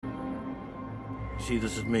See,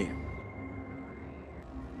 this is me,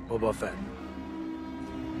 Boba Fett.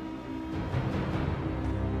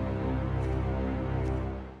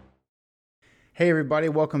 Hey everybody,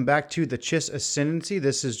 welcome back to the Chiss Ascendancy.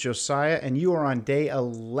 This is Josiah, and you are on day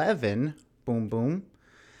 11, boom boom,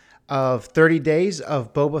 of 30 days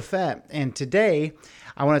of Boba Fett. And today,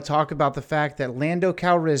 I want to talk about the fact that Lando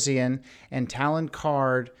Calrissian and Talon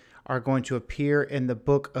Karrde are going to appear in the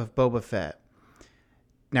book of Boba Fett.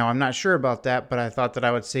 Now, I'm not sure about that, but I thought that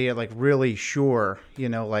I would say it like really sure,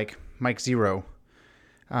 like Mike Zero.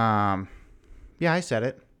 Yeah, I said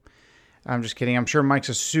it. I'm just kidding. I'm sure Mike's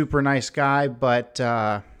a super nice guy, but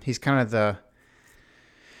he's kind of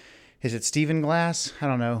is it Stephen Glass? I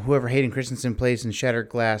don't know. Whoever Hayden Christensen plays in Shattered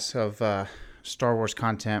Glass of Star Wars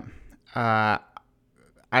content. I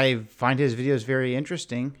find his videos very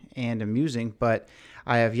interesting and amusing, but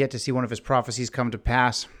I have yet to see one of his prophecies come to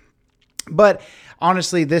pass. But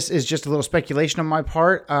honestly, this is just a little speculation on my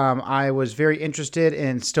part. I was very interested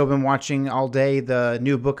and still been watching all day the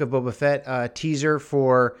new Book of Boba Fett teaser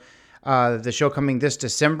for the show coming this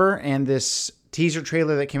December. And this teaser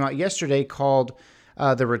trailer that came out yesterday called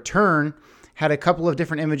The Return had a couple of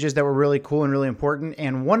different images that were really cool and really important.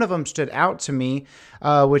 And one of them stood out to me,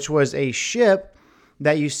 which was a ship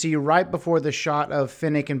that you see right before the shot of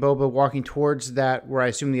Fennec and Boba walking towards that where I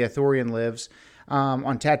assume the Ithorian lives.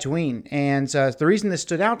 On Tatooine. And the reason this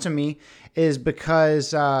stood out to me is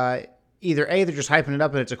because either A, they're just hyping it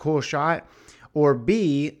up and it's a cool shot, or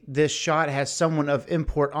B, this shot has someone of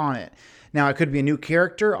import on it. Now, it could be a new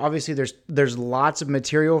character. Obviously, there's lots of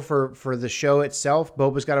material for the show itself.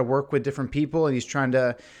 Boba's got to work with different people, and he's trying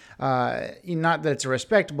to, not that it's a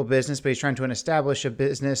respectable business, but he's trying to establish a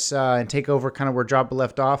business and take over kind of where Jabba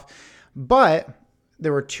left off. But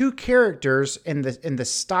there were two characters in the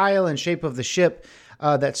style and shape of the ship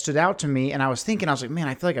that stood out to me. And I was like, man,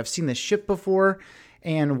 I feel like I've seen this ship before.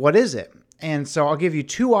 And what is it? And so I'll give you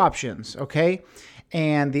two options, okay?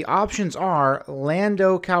 And the options are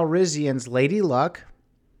Lando Calrissian's Lady Luck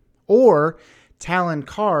or Talon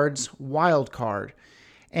Karrde's Wild Card.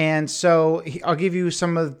 And so I'll give you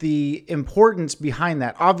some of the importance behind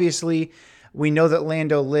that. Obviously, we know that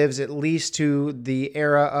Lando lives at least to the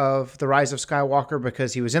era of The Rise of Skywalker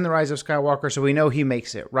because he was in The Rise of Skywalker, so we know he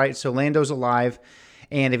makes it, right? So Lando's alive,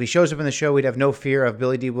 and if he shows up in the show, we'd have no fear of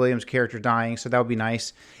Billy Dee Williams' character dying, so that would be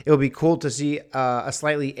nice. It would be cool to see a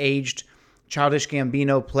slightly aged Childish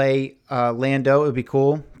Gambino play Lando. It would be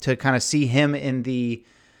cool to kind of see him in the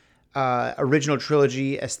original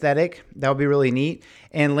trilogy aesthetic. That would be really neat.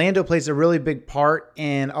 And Lando plays a really big part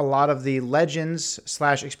in a lot of the Legends /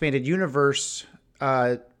 expanded universe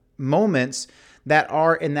moments that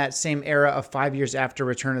are in that same era of 5 years after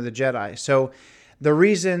Return of the Jedi. So the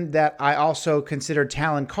reason that I also consider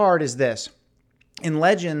Talon Karrde is this. In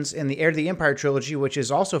Legends, in the Heir to the Empire trilogy, which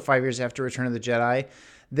is also 5 years after Return of the Jedi,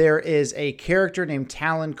 there is a character named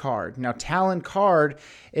Talon Karrde. Now, Talon Karrde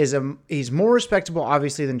he's more respectable,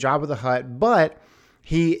 obviously, than Jabba the Hutt, but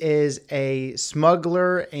he is a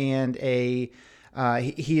smuggler and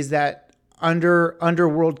he's that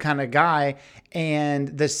underworld kind of guy.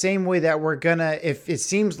 And the same way that if it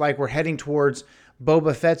seems like we're heading towards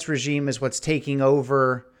Boba Fett's regime is what's taking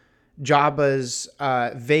over Jabba's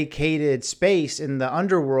vacated space in the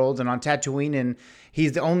underworld and on Tatooine, and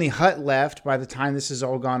he's the only Hutt left by the time this is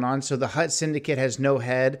all gone on. So the Hutt Syndicate has no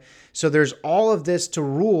head. So there's all of this to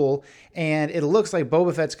rule, and it looks like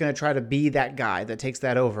Boba Fett's going to try to be that guy that takes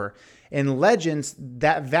that over. In Legends,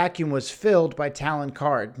 that vacuum was filled by Talon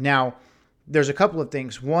Karrde. Now, there's a couple of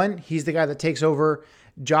things. One, he's the guy that takes over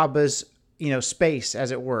Jabba's space,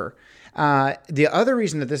 as it were. The other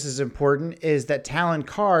reason that this is important is that Talon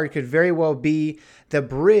Karrde could very well be the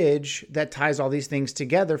bridge that ties all these things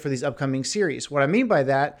together for these upcoming series. What I mean by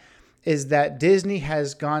that is that Disney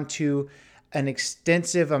has gone to an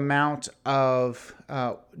extensive amount of,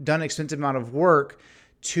 done an extensive amount of work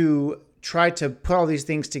to try to put all these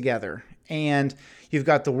things together. And you've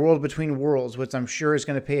got the World Between Worlds, which I'm sure is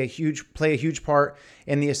going to play a huge part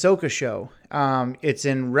in the Ahsoka show. It's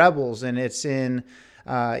in Rebels, and it's in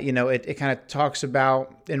it kind of talks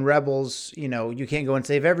about in Rebels, you can't go and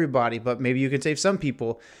save everybody, but maybe you can save some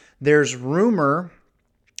people. There's rumor,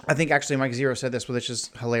 I think actually Mike Zero said this, which is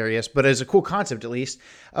hilarious, but it's a cool concept at least,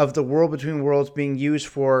 of the World Between Worlds being used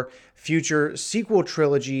for future sequel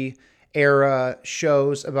trilogy era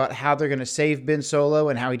shows about how they're going to save Ben Solo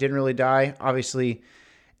and how he didn't really die. Obviously,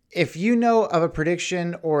 if you know of a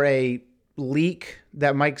prediction or a leak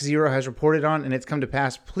that Mike Zero has reported on and it's come to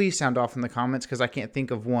pass, please sound off in the comments because I can't think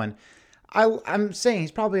of one. I'm saying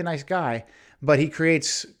he's probably a nice guy, but he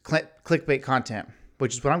creates clickbait content,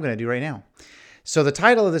 which is what I'm going to do right now. So the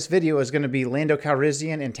title of this video is going to be Lando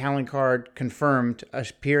Calrissian and Talon Karrde confirmed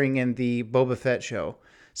appearing in the Boba Fett show.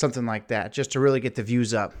 Something like that, just to really get the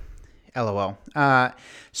views up. LOL.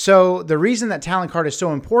 So the reason that Talon Karrde is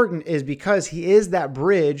so important is because he is that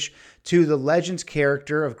bridge to the Legends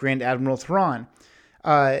character of Grand Admiral Thrawn.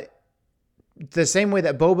 The same way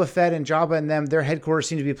that Boba Fett and Jabba and them, their headquarters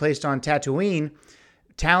seem to be placed on Tatooine,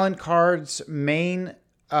 Talon Karrde's main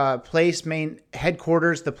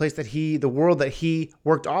headquarters, the world that he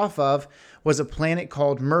worked off of, was a planet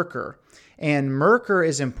called Myrkr. And Myrkr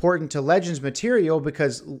is important to Legends material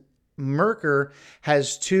because Myrkr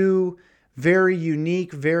has two very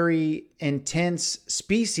unique, very intense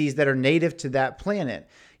species that are native to that planet.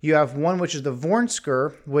 You have one, which is the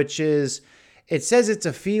Vornskr, which is, it says it's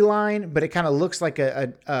a feline, but it kind of looks like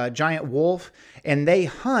a giant wolf. And they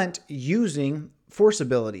hunt using force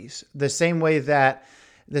abilities. The same way that,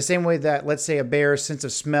 let's say, a bear's sense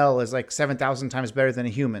of smell is like 7,000 times better than a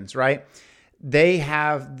human's, right? They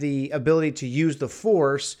have the ability to use the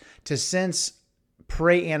force to sense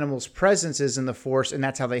prey animals' presences in the force, and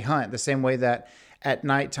that's how they hunt. The same way that at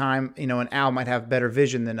nighttime, an owl might have better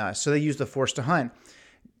vision than us. So they use the force to hunt.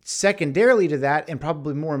 Secondarily to that, and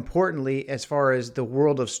probably more importantly, as far as the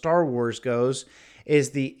world of Star Wars goes,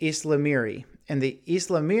 is the Islamiri. And the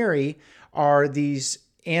Islamiri are these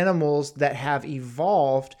animals that have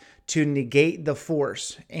evolved to negate the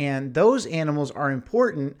force. And those animals are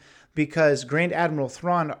important because Grand Admiral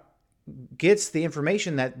Thrawn gets the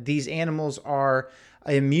information that these animals are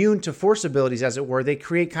immune to force abilities, as it were. They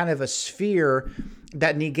create kind of a sphere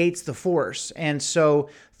that negates the force. And so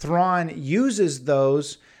Thrawn uses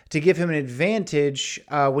those to give him an advantage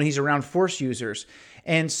when he's around force users.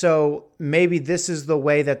 And so maybe this is the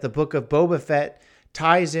way that the Book of Boba Fett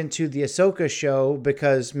ties into the Ahsoka show,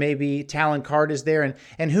 because maybe Talon Karrde is there,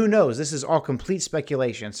 and who knows? This is all complete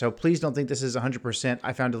speculation. So please don't think this is 100%.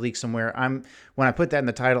 I found a leak somewhere. When I put that in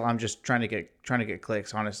the title, I'm just trying to get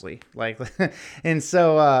clicks, honestly. And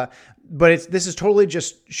so, but this is totally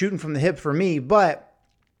just shooting from the hip for me. But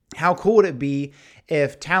how cool would it be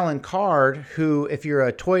if Talon Karrde, who, if you're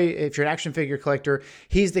an action figure collector,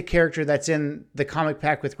 he's the character that's in the comic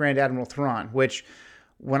pack with Grand Admiral Thrawn, which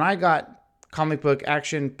when I got comic book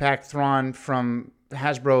action pack Thrawn from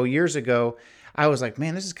Hasbro years ago, I was like,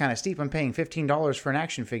 man, this is kind of steep. I'm paying $15 for an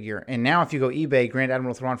action figure. And now if you go eBay, Grand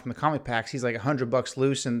Admiral Thrawn from the comic packs, he's like $100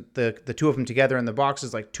 loose, and the two of them together in the box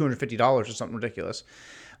is like $250 or something ridiculous.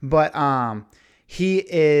 But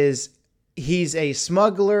he's a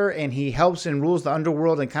smuggler, and he helps and rules the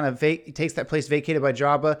underworld and kind of takes that place vacated by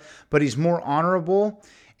Jabba, but he's more honorable.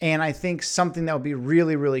 And I think something that would be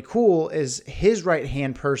really, really cool is his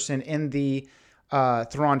right-hand person in the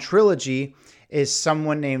Thrawn trilogy is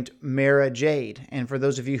someone named Mara Jade. And for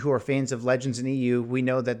those of you who are fans of Legends and EU, we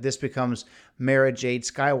know that this becomes Mara Jade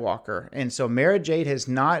Skywalker. And so Mara Jade has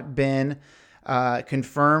not been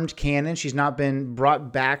confirmed canon. She's not been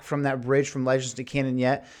brought back from that bridge from Legends to canon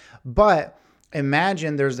yet. But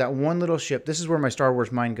imagine there's that one little ship. This is where my Star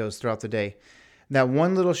Wars mind goes throughout the day. That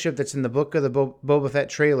one little ship that's in the Book of the Boba Fett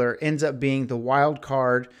trailer ends up being the wild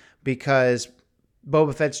card, because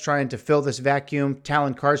Boba Fett's trying to fill this vacuum.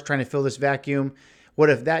 Talon Karrde's trying to fill this vacuum. What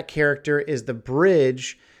if that character is the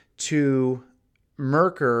bridge to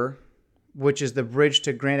Myrkr, which is the bridge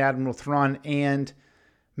to Grand Admiral Thrawn and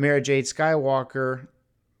Mara Jade Skywalker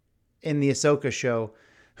in the Ahsoka show?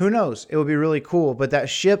 Who knows? It would be really cool. But that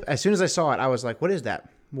ship, as soon as I saw it, I was like, what is that?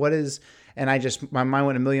 And my mind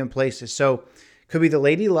went a million places. So could be the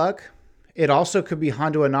Lady Luck. It also could be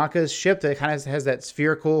Hondo Ohnaka's ship that kind of has that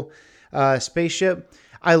spherical spaceship.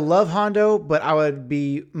 I love Hondo, but I would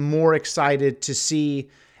be more excited to see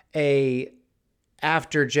a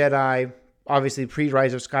after Jedi, obviously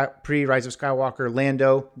pre-Rise of Skywalker,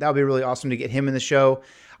 Lando. That would be really awesome to get him in the show.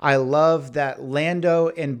 I love that Lando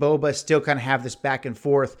and Boba still kind of have this back and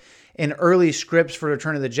forth. In early scripts for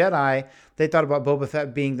Return of the Jedi, they thought about Boba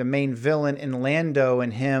Fett being the main villain and Lando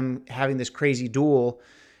and him having this crazy duel.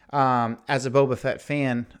 As a Boba Fett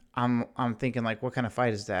fan, I'm thinking, like, what kind of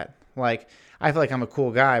fight is that? Like, I feel like I'm a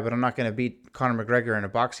cool guy, but I'm not going to beat Conor McGregor in a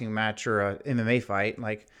boxing match or a MMA fight.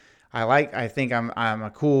 Like, I think I'm a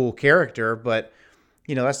cool character, but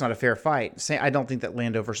that's not a fair fight. I don't think that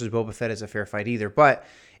Lando versus Boba Fett is a fair fight either. But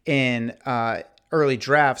in early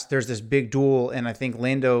drafts, there's this big duel, and I think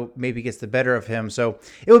Lando maybe gets the better of him. So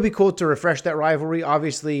it would be cool to refresh that rivalry.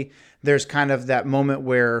 Obviously, there's kind of that moment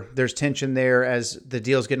where there's tension there as the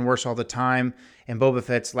deal's getting worse all the time, and Boba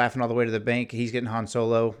Fett's laughing all the way to the bank. He's getting Han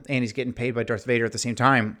Solo, and he's getting paid by Darth Vader at the same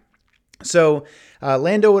time. So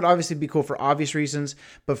Lando would obviously be cool for obvious reasons,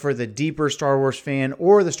 but for the deeper Star Wars fan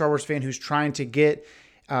or the Star Wars fan who's trying to get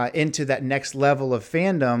into that next level of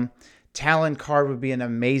fandom, Talon Karrde would be an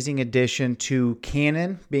amazing addition to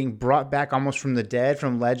canon, being brought back almost from the dead,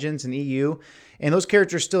 from Legends and EU. And those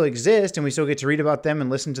characters still exist, and we still get to read about them and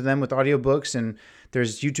listen to them with audiobooks, and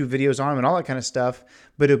there's YouTube videos on them and all that kind of stuff.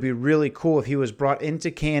 But it would be really cool if he was brought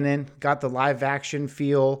into canon, got the live action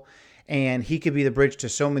feel, and he could be the bridge to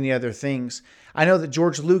so many other things. I know that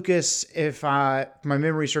George Lucas, if my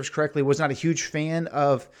memory serves correctly, was not a huge fan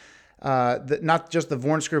of not just the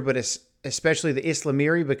Vormskr, but especially the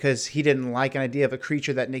Islamiri, because he didn't like an idea of a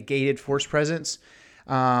creature that negated Force presence.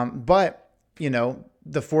 But,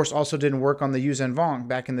 the Force also didn't work on the Yuuzhan Vong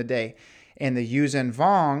back in the day. And the Yuuzhan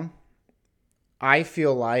Vong, I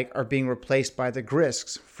feel like, are being replaced by the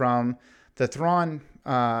Grisks from the Thrawn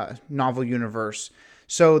novel universe.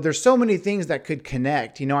 So there's so many things that could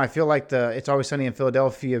connect. I feel like the It's Always Sunny in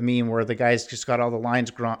Philadelphia meme where the guys just got all the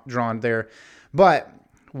lines drawn there. But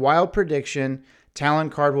wild prediction, Talon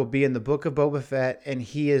Karrde will be in the Book of Boba Fett, and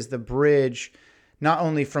he is the bridge not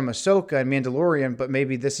only from Ahsoka and Mandalorian, but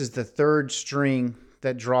maybe this is the third string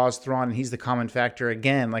that draws Thrawn, and he's the common factor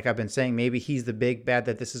again. Like I've been saying, maybe he's the big bad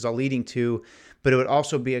that this is all leading to, but it would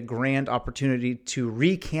also be a grand opportunity to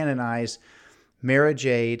recanonize Mara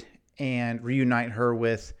Jade and reunite her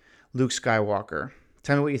with Luke Skywalker.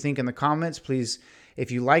 Tell me what you think in the comments, please. If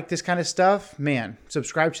you like this kind of stuff,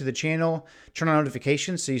 subscribe to the channel, turn on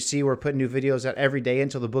notifications so you see we're putting new videos out every day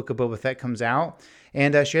until the Book of Boba Fett comes out,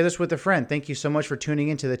 and share this with a friend. Thank you so much for tuning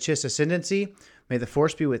into the Chiss Ascendancy. May the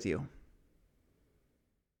Force be with you.